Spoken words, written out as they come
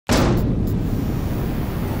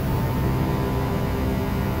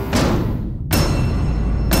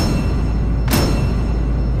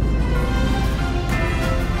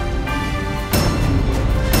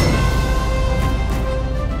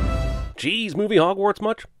80s movie Hogwarts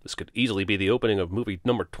much? This could easily be the opening of movie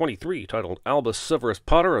number 23, titled Albus Severus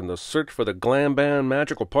Potter and the Search for the Glam Band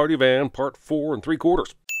Magical Party Van, Part 4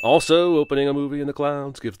 3/4. Also, opening a movie in the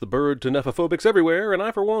clouds gives the bird to nephophobics everywhere, and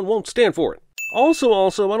I for one won't stand for it.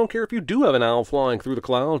 Also, I don't care if you do have an owl flying through the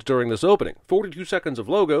clouds during this opening. 42 seconds of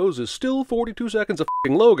logos is still 42 seconds of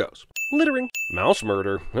f***ing logos. Littering. Mouse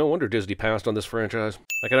murder. No wonder Disney passed on this franchise.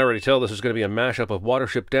 I can already tell this is going to be a mashup of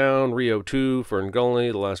Watership Down, Rio 2, Fern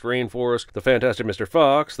Gully, The Last Rainforest, The Fantastic Mr.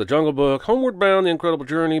 Fox, The Jungle Book, Homeward Bound, The Incredible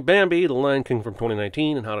Journey, Bambi, The Lion King from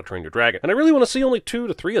 2019, and How to Train Your Dragon. And I really want to see only 2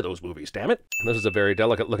 to 3 of those movies, damn it. This is a very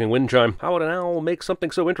delicate-looking wind chime. How would an owl make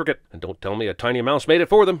something so intricate? And don't tell me a tiny mouse made it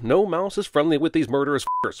for them. No mouse is friendly with these murderous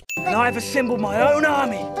f***ers. And I've assembled my own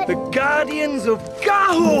army, the Guardians of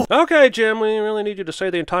Gahul! Okay, Jim, we really need you to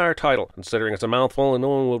say the entire title, considering it's a mouthful and no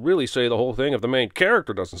one will really say the whole thing if the main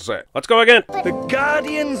character doesn't say it. Let's go again. The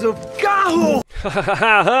Guardians of Gahul! Ha ha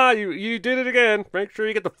ha ha, you did it again. Make sure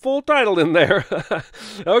you get the full title in there.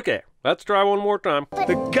 Okay, let's try one more time.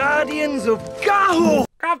 The Guardians of Gahul!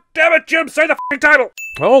 God damn it, Jim, say the f***ing title!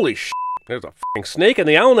 Holy sh**, there's a f***ing snake in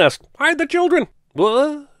the owl nest. Hide the children.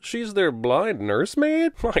 What? She's their blind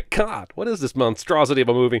nursemaid? My God, what is this monstrosity of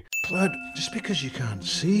a movie? Blood, just because you can't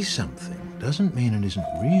see something doesn't mean it isn't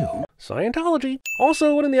real. Scientology.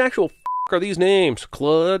 Also, what in the actual f*** are these names?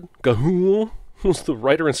 Clud? Gahul? Was the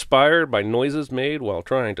writer inspired by noises made while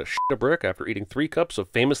trying to shit a brick after eating 3 cups of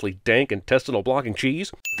famously dank intestinal blocking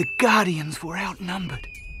cheese? The Guardians were outnumbered.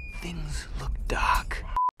 Things look dark.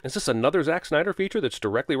 Is this another Zack Snyder feature that's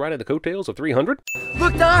directly riding the coattails of 300?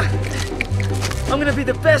 Look, Doc! I'm gonna be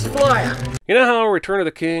the best flyer! You know how Return of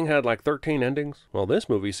the King had like 13 endings? Well, this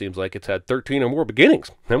movie seems like it's had 13 or more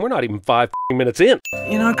beginnings, and we're not even 5 minutes in.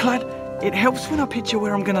 You know, Clyde, it helps when I picture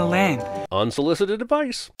where I'm gonna land. Unsolicited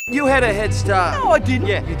advice. You had a head start. No, I didn't.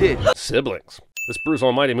 Yeah, you did. Siblings. This Bruce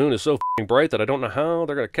Almighty moon is so f***ing bright that I don't know how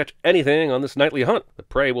they're going to catch anything on this nightly hunt. The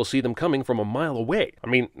prey will see them coming from a mile away. I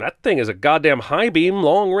mean, that thing is a goddamn high-beam,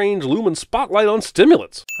 long-range lumen spotlight on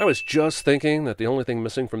stimulants. I was just thinking that the only thing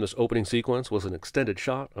missing from this opening sequence was an extended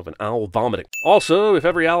shot of an owl vomiting. Also, if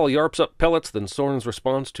every owl yarps up pellets, then Soren's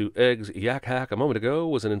response to Egg's yak hack a moment ago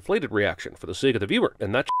was an inflated reaction for the sake of the viewer,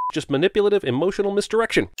 and that's just manipulative, emotional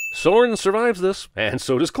misdirection. Soren survives this, and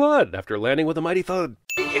so does Claude, after landing with a mighty thud.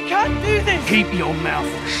 You can't do this! Keep your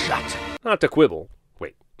mouth shut. Not to quibble.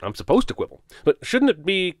 Wait, I'm supposed to quibble. But shouldn't it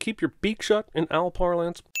be keep your beak shut in owl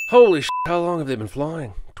parlance? Holy shit, how long have they been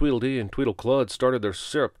flying? Tweedledee and Tweedleclud started their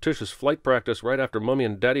surreptitious flight practice right after Mummy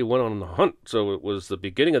and Daddy went on the hunt, so it was the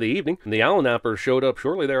beginning of the evening, and the owl nappers showed up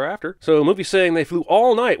shortly thereafter. So movie's saying they flew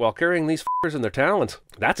all night while carrying these f***ers in their talons.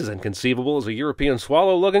 That's as inconceivable as a European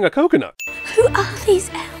swallow lugging a coconut. Who are these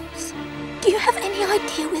owls? Do you have any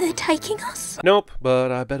idea where they're taking us? Nope,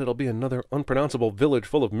 but I bet it'll be another unpronounceable village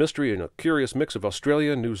full of mystery and a curious mix of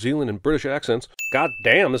Australian, New Zealand, and British accents. God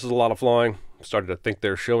damn, this is a lot of flying. Started to think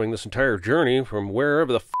they're showing this entire journey from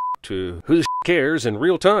wherever the f*** to who the cares in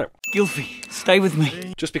real time. Gylfi, stay with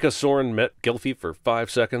me. Just because Soren met Gylfi for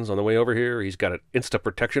 5 seconds on the way over here, he's got an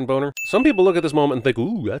insta-protection boner? Some people look at this moment and think,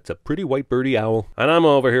 ooh, that's a pretty white birdie owl. And I'm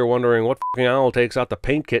over here wondering what f***ing owl takes out the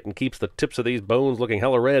paint kit and keeps the tips of these bones looking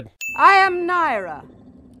hella red. I am Naira,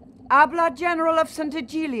 Abla General of St.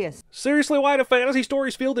 Aegilius. Seriously, why do fantasy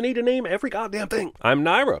stories feel the need to name every goddamn thing? I'm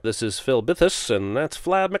Naira. This is Phil Bithus, and that's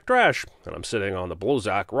Flab McTrash. And I'm sitting on the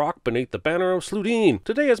Blozak Rock beneath the banner of Sludeen.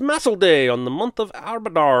 Today is Massel Day on the month of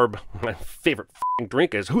Arbadarb. My favorite f***ing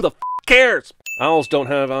drink is Who the f*** cares? Owls don't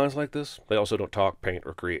have eyes like this. They also don't talk, paint,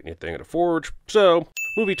 or create anything at a forge. So,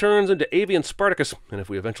 movie turns into Avian Spartacus, and if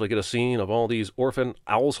we eventually get a scene of all these orphan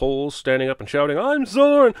owls holes standing up and shouting, I'm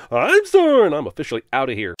Soren, I'm officially out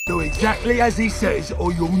of here. Do exactly as he says,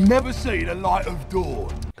 or you'll never see the light of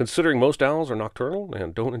dawn. Considering most owls are nocturnal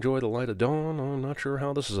and don't enjoy the light of dawn, I'm not sure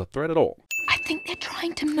how this is a threat at all. I think they're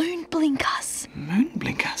trying to moon blink us. Moon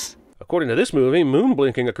blink us? According to this movie, moon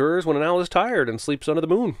blinking occurs when an owl is tired and sleeps under the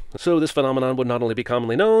moon. So this phenomenon would not only be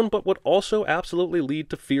commonly known, but would also absolutely lead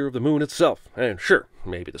to fear of the moon itself. And sure,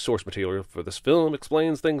 maybe the source material for this film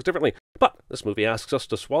explains things differently, but this movie asks us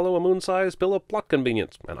to swallow a moon-sized pill of plot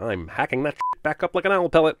convenience, and I'm hacking that shit back up like an owl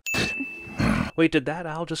pellet. Wait, did that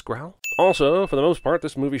owl just growl? Also, for the most part,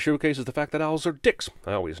 this movie showcases the fact that owls are dicks.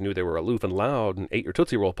 I always knew they were aloof and loud and ate your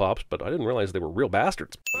Tootsie Roll Pops, but I didn't realize they were real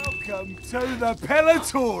bastards. Welcome to the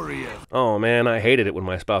Pelotorium. Oh man, I hated it when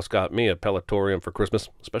my spouse got me a Pelotorium for Christmas,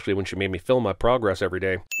 especially when she made me film my progress every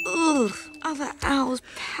day. Ugh, other owls'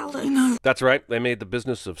 pellets. You know, That's right, they made the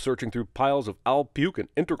business of searching through piles of owl puke an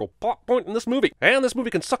integral plot point in this movie. And this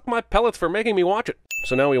movie can suck my pellets for making me watch it.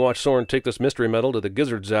 So now we watch Soren take this mystery medal to the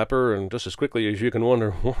gizzard zapper, and just as quickly as you can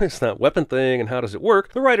wonder, what is that weapon thing and how does it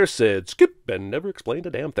work, the writer said, skip, and never explained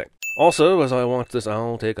a damn thing. Also, as I watched this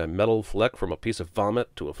owl take a metal fleck from a piece of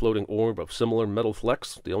vomit to a floating orb of similar metal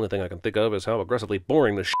flecks, the only thing I can think of is how aggressively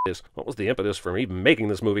boring this shit is. What was the impetus for even making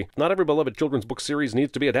this movie? Not every beloved children's book series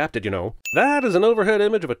needs to be adapted, you know. That is an overhead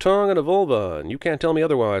image of a tongue and a vulva, and you can't tell me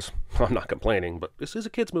otherwise. I'm not complaining, but this is a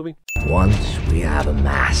kid's movie. Once we have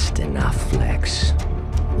amassed enough flecks,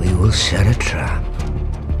 we will set a trap.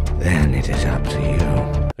 Then it is up to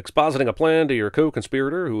you. Expositing a plan to your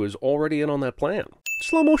co-conspirator who is already in on that plan.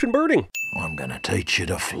 Slow motion birding. I'm gonna teach you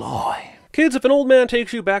to fly. Kids, if an old man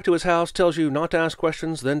takes you back to his house, tells you not to ask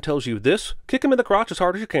questions, then tells you this, kick him in the crotch as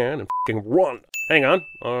hard as you can and f***ing run. Hang on,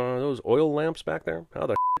 are those oil lamps back there? How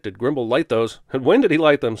the shit did Grimble light those? And when did he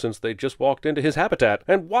light them, since they just walked into his habitat?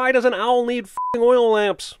 And why does an owl need f***ing oil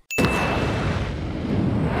lamps?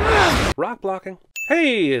 Rock blocking.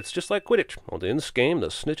 Hey, it's just like Quidditch, only in this game the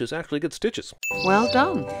snitches actually get stitches. Well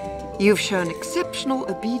done. You've shown exceptional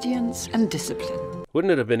obedience and discipline.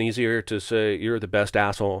 Wouldn't it have been easier to say, you're the best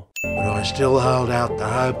asshole? But I still hold out the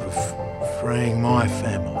hope of freeing my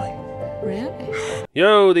family. Really?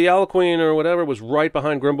 Yo, the Owl Queen or whatever was right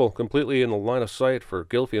behind Grimble, completely in the line of sight for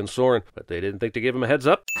Gylfi and Soren, but they didn't think to give him a heads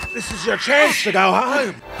up. This is your chance to go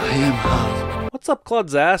home. I am home. What's up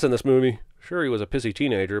Clud's ass in this movie? Sure, he was a pissy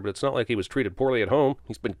teenager, but it's not like he was treated poorly at home.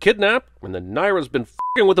 He's been kidnapped, and the Naira's been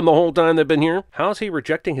f***ing with him the whole time they've been here. How's he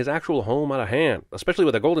rejecting his actual home out of hand, especially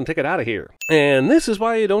with a golden ticket out of here? And this is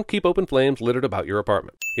why you don't keep open flames littered about your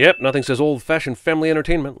apartment. Yep, nothing says old-fashioned family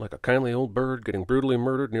entertainment like a kindly old bird getting brutally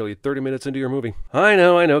murdered nearly 30 minutes into your movie. I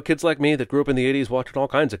know, kids like me that grew up in the 80s watching all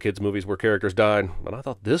kinds of kids' movies where characters died, but I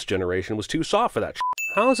thought this generation was too soft for that shit.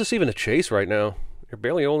 How is this even a chase right now? You're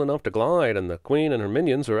barely old enough to glide, and the Queen and her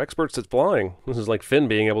minions are experts at flying. This is like Finn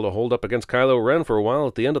being able to hold up against Kylo Ren for a while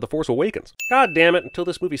at the end of The Force Awakens. God damn it, until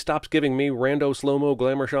this movie stops giving me rando slow-mo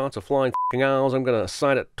glamour shots of flying f***ing owls, I'm gonna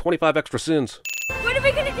assign it 25 extra sins. What are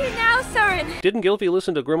we gonna do now, Soren? Didn't Gylfi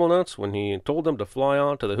listen to Grimmlenuts when he told them to fly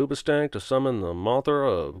out to the Hoobastank to summon the Mothra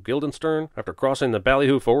of Guildenstern after crossing the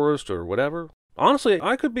Ballyhoo Forest or whatever? Honestly,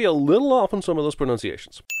 I could be a little off on some of those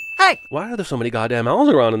pronunciations. Hey! Why are there so many goddamn owls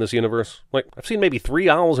around in this universe? Like, I've seen maybe 3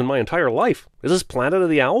 owls in my entire life. Is this Planet of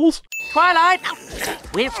the Owls? Twilight!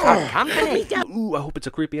 We've got company. Ooh, I hope it's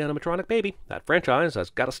a creepy animatronic baby. That franchise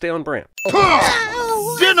has got to stay on brand.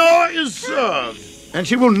 Dinner is served, and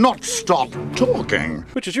she will not stop talking.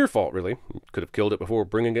 Which is your fault, really. You could have killed it before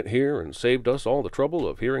bringing it here and saved us all the trouble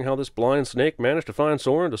of hearing how this blind snake managed to find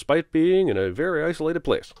Soren despite being in a very isolated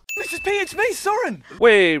place. Mrs. P, it's me, Soren.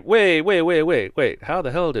 Wait. How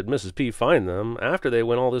the hell did Mrs. P find them after they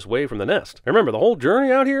went all this way from the nest? Remember the whole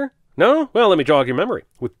journey out here? No? Well, let me jog your memory.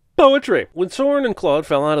 With poetry. When Soren and Claude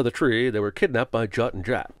fell out of the tree, they were kidnapped by Jut and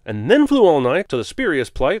Jat, and then flew all night to the spurious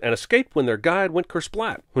plight and escaped when their guide went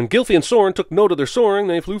kersplat. When Gylfi and Soren took note of their soaring,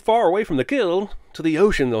 they flew far away from the guild. To the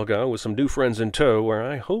ocean they'll go with some new friends in tow, where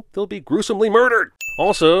I hope they'll be gruesomely murdered.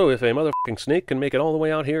 Also, if a motherfucking snake can make it all the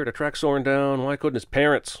way out here to track Soren down, why couldn't his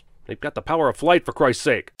parents? They've got the power of flight, for Christ's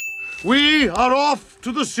sake. We are off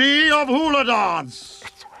to the Sea of Hula Dance.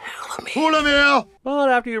 Hulamere! But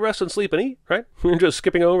after you rest and sleep and eat, right? You're just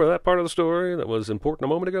skipping over that part of the story that was important a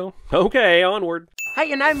moment ago. Okay, onward. Hey,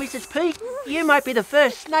 you know, Mrs. P, you might be the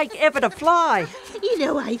first snake ever to fly. You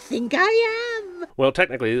know, I think I am. Well,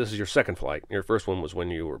 technically, this is your second flight. Your first one was when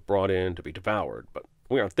you were brought in to be devoured, but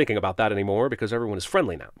we aren't thinking about that anymore because everyone is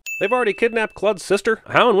friendly now. They've already kidnapped Clud's sister.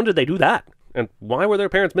 How and when did they do that? And why were their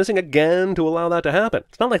parents missing again to allow that to happen?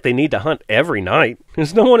 It's not like they need to hunt every night.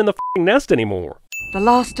 There's no one in the f***ing nest anymore. The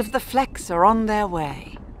last of the flecks are on their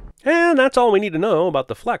way. And that's all we need to know about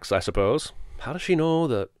the flecks, I suppose. How does she know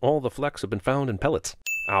that all the flecks have been found in pellets?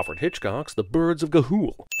 Alfred Hitchcock's The Birds of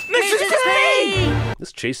Ga'Hoole. Mrs. P!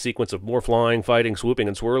 This chase sequence of more flying, fighting, swooping,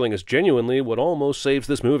 and swirling is genuinely what almost saves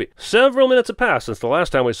this movie. Several minutes have passed since the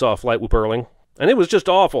last time we saw Flight Whoop-Erling, and it was just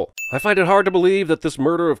awful. I find it hard to believe that this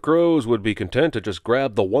murder of crows would be content to just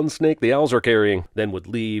grab the one snake the owls are carrying, then would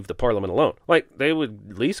leave the Parliament alone. Like, they would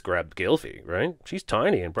at least grab Gylfi, right? She's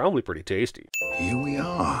tiny and probably pretty tasty. Here we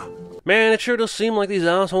are. Man, it sure does seem like these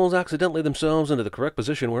assholes accidentally themselves into the correct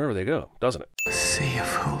position wherever they go, doesn't it? The Sea of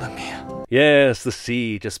Hulamere. Yes, the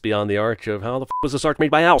sea just beyond the arch of how the f*** was this arch made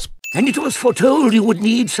by owls? And it was foretold you would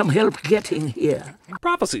need some help getting here.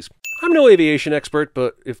 Prophecies. I'm no aviation expert,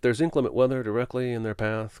 but if there's inclement weather directly in their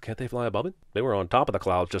path, can't they fly above it? They were on top of the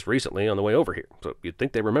clouds just recently on the way over here, so you'd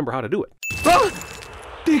think they remember how to do it. Oh!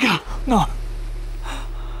 Digger! No.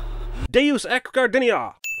 Deus ex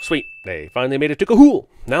Gardinia! Sweet. They finally made it to Ga'Hoole.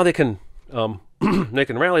 Now they can, they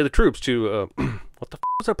can rally the troops to, what the f***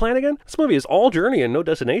 was their plan again? This movie is all journey and no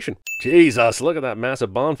destination. Jesus, look at that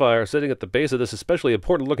massive bonfire sitting at the base of this especially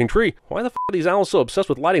important looking tree. Why the f*** are these owls so obsessed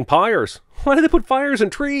with lighting pyres? Why do they put fires in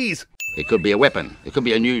trees? It could be a weapon. It could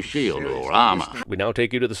be a new shield or armor. We now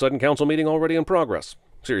take you to the sudden council meeting already in progress.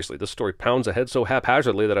 Seriously, this story pounds ahead so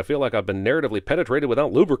haphazardly that I feel like I've been narratively penetrated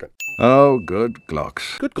without lubricant. Oh, good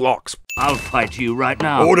glocks. Good glocks. I'll fight you right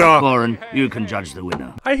now. Order! Warren, you can judge the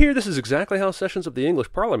winner. I hear this is exactly how sessions of the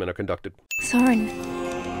English Parliament are conducted. Soren,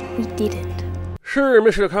 we did it. Sure,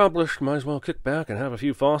 mission accomplished. Might as well kick back and have a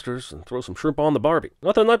few Fosters and throw some shrimp on the Barbie.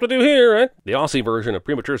 Nothing left to do here, right? The Aussie version of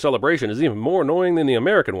premature celebration is even more annoying than the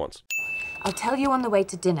American ones. I'll tell you on the way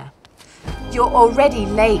to dinner. You're already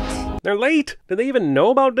late. They're late? Did they even know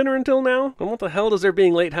about dinner until now? And what the hell does their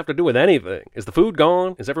being late have to do with anything? Is the food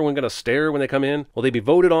gone? Is everyone going to stare when they come in? Will they be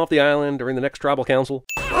voted off the island during the next tribal council?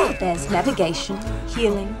 There's navigation,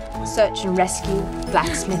 healing, search and rescue,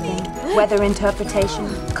 blacksmithing, weather interpretation,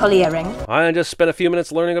 colliery. I just spent a few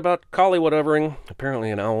minutes learning about collie-whatevering.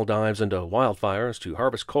 Apparently an owl dives into wildfires to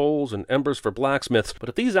harvest coals and embers for blacksmiths. But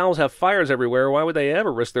if these owls have fires everywhere, why would they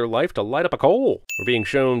ever risk their life to light up a coal? We're being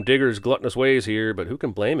shown Digger's gluttonous ways here, but who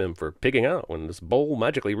can blame him for pigging out when this bowl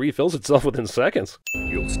magically refills itself within seconds?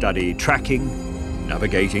 You'll study tracking,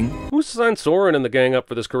 navigating. Who signed Soren and the gang up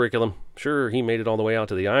for this curriculum? Sure, he made it all the way out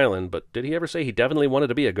to the island, but did he ever say he definitely wanted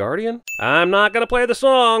to be a guardian? I'm not gonna play the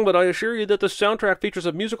song, but I assure you that the soundtrack features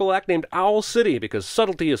a musical act named Owl City because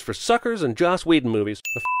subtlety is for suckers and Joss Whedon movies.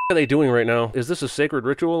 The f*** are they doing right now? Is this a sacred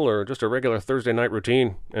ritual or just a regular Thursday night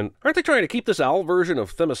routine? And aren't they trying to keep this owl version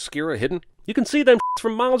of Themyscira hidden? You can see them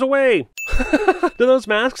from miles away. Do those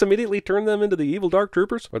masks immediately turn them into the evil Dark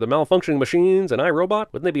Troopers? Or the malfunctioning machines and iRobot?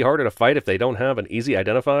 Wouldn't they be harder to fight if they don't have an easy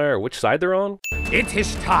identifier or which side they're on? It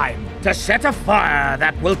is time to set a fire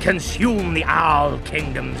that will consume the Owl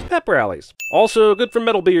Kingdoms. Pep rallies. Also good for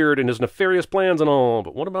Metalbeard and his nefarious plans and all,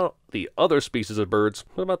 but what about the other species of birds?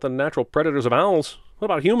 What about the natural predators of owls? What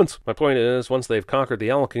about humans? My point is, once they've conquered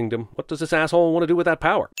the Owl Kingdom, what does this asshole want to do with that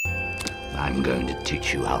power? I'm going to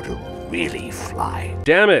teach you how to really fly.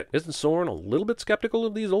 Damn it! Isn't Soren a little bit skeptical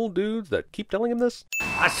of these old dudes that keep telling him this?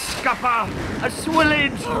 A scupper, a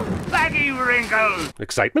swillage, baggy wrinkles.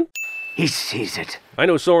 Excitement? He sees it. I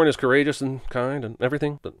know Soren is courageous and kind and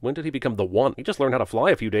everything, but when did he become the one? He just learned how to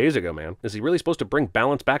fly a few days ago, man. Is he really supposed to bring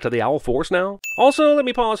balance back to the Owl Force now? Also, let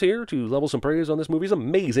me pause here to level some praise on this movie's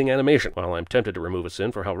amazing animation. While I'm tempted to remove a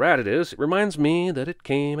sin for how rad it is, it reminds me that it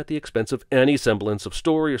came at the expense of any semblance of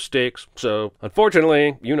story or stakes, so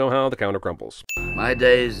unfortunately, you know how the counter crumbles. My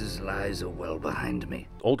days as Lies are well behind me.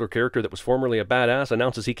 Older character that was formerly a badass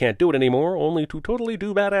announces he can't do it anymore, only to totally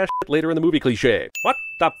do badass shit later in the movie cliche. What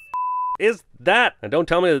the is that? And don't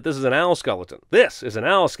tell me that this is an owl skeleton. This is an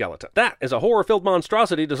owl skeleton. That is a horror-filled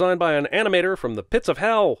monstrosity designed by an animator from the pits of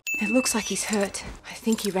hell. It looks like he's hurt. I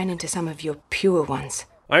think he ran into some of your pure ones.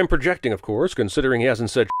 I'm projecting, of course, considering he hasn't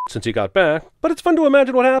said shit since he got back, but it's fun to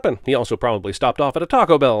imagine what happened. He also probably stopped off at a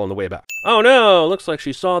Taco Bell on the way back. Oh no, looks like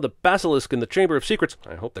she saw the basilisk in the Chamber of Secrets.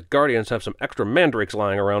 I hope the Guardians have some extra mandrakes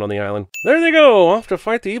lying around on the island. There they go, off to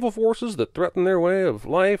fight the evil forces that threaten their way of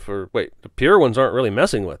life, or wait, the pure ones aren't really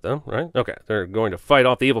messing with them, right? Okay, they're going to fight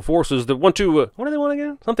off the evil forces that want to, what do they want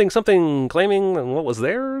again? Something claiming what was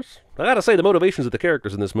theirs? I gotta say, the motivations of the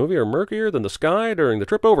characters in this movie are murkier than the sky during the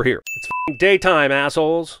trip over here. It's f***ing daytime,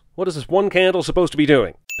 assholes. What is this one candle supposed to be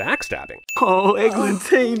doing? Backstabbing. Oh,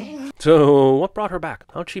 Eglantine. So, what brought her back?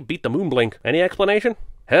 How'd she beat the moonblink? Any explanation?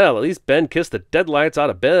 Hell, at least Ben kissed the deadlights out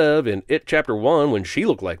of Bev in It Chapter 1 when she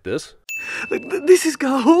looked like this. This is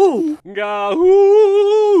Ga'Hoole. Ga'Hoole!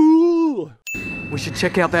 We should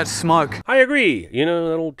check out that smoke. I agree. You know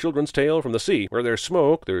that old children's tale from the sea. Where there's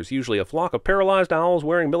smoke, there's usually a flock of paralyzed owls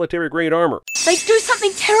wearing military-grade armor. They do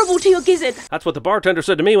something terrible to your gizzard. That's what the bartender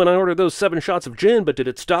said to me when I ordered those 7 shots of gin, but did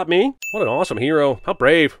it stop me? What an awesome hero. How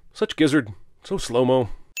brave. Such gizzard. So slow-mo.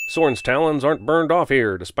 Soren's talons aren't burned off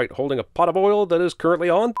here, despite holding a pot of oil that is currently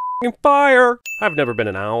on fire. I've never been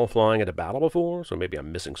an owl flying into battle before, so maybe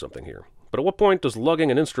I'm missing something here. But at what point does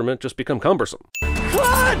lugging an instrument just become cumbersome?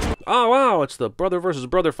 What? Oh wow, it's the brother versus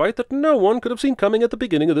brother fight that no one could have seen coming at the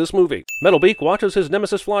beginning of this movie. Metalbeak watches his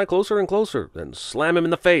nemesis fly closer and closer, then slam him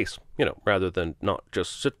in the face. You know, rather than not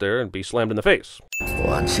just sit there and be slammed in the face.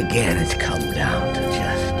 Once again, it's come down to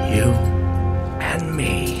just you and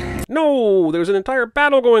me. No, there's an entire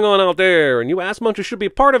battle going on out there, and you ass munches should be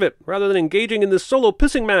part of it, rather than engaging in this solo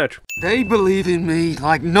pissing match. They believe in me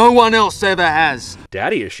like no one else ever has.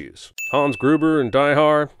 Daddy issues. Hans Gruber and Die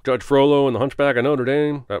Hard, Judge Frollo and the Hunchback of Notre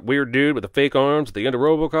Dame, that weird dude with the fake arms at the end of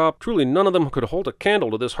RoboCop. Truly none of them could hold a candle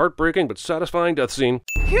to this heartbreaking but satisfying death scene.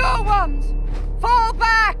 Pure ones, fall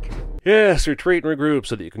back! Yes, retreat and regroup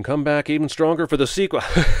so that you can come back even stronger for the sequel.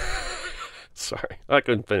 Sorry, I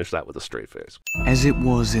couldn't finish that with a straight face. As it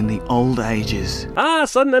was in the old ages. Ah,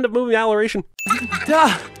 sudden end of movie alleration.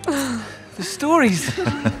 Duh! The stories,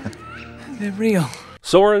 they're real.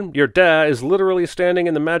 Soren, your dad, is literally standing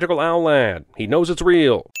in the magical owl land. He knows it's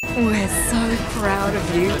real. We're so proud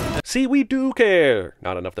of you. See, we do care.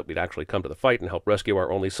 Not enough that we'd actually come to the fight and help rescue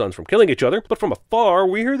our only sons from killing each other, but from afar,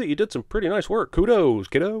 we hear that you did some pretty nice work. Kudos,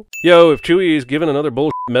 kiddo. Yo, if Chewie is given another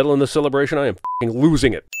bullshit medal in this celebration, I am f***ing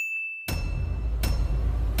losing it.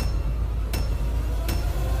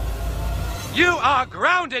 You are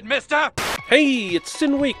grounded, mister! Hey, it's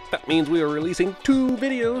Sin Week. That means we are releasing 2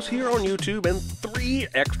 videos here on YouTube and 3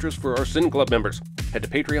 extras for our Sin Club members. Head to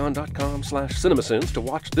patreon.com/CinemaSins to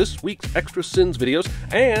watch this week's Extra Sins videos,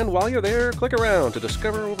 and while you're there, click around to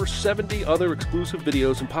discover over 70 other exclusive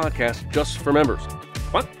videos and podcasts just for members.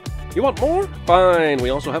 What? You want more? Fine, we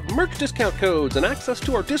also have merch discount codes and access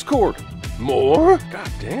to our Discord. More?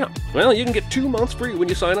 God damn. Well, you can get 2 months free when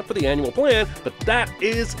you sign up for the annual plan, but that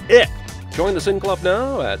is it. Join the Sin Club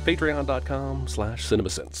now at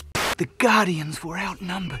patreon.com/CinemaSins. The Guardians were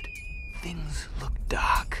outnumbered. Things look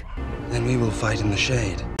dark. Then we will fight in the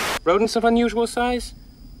shade. Rodents of unusual size?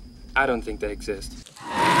 I don't think they exist.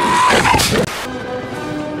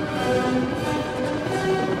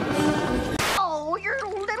 Oh, you're a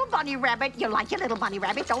little bunny rabbit. You like your little bunny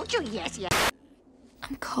rabbit, don't you? Yes, yes.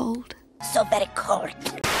 I'm cold. So very cold.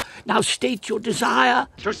 Now state your desire.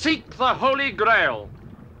 To seek the Holy Grail.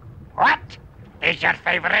 What is your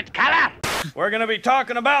favorite color? We're gonna be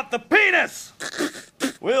talking about the penis!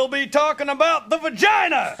 We'll be talking about the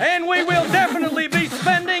vagina! And we will definitely be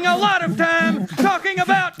spending a lot of time talking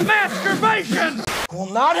about masturbation! Will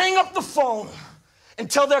not hang up the phone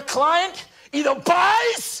until their client either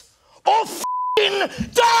buys or f***ing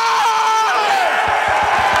dies!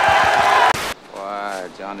 Why,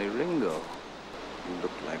 Johnny Ringo, you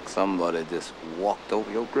look like somebody just walked over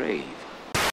your grave.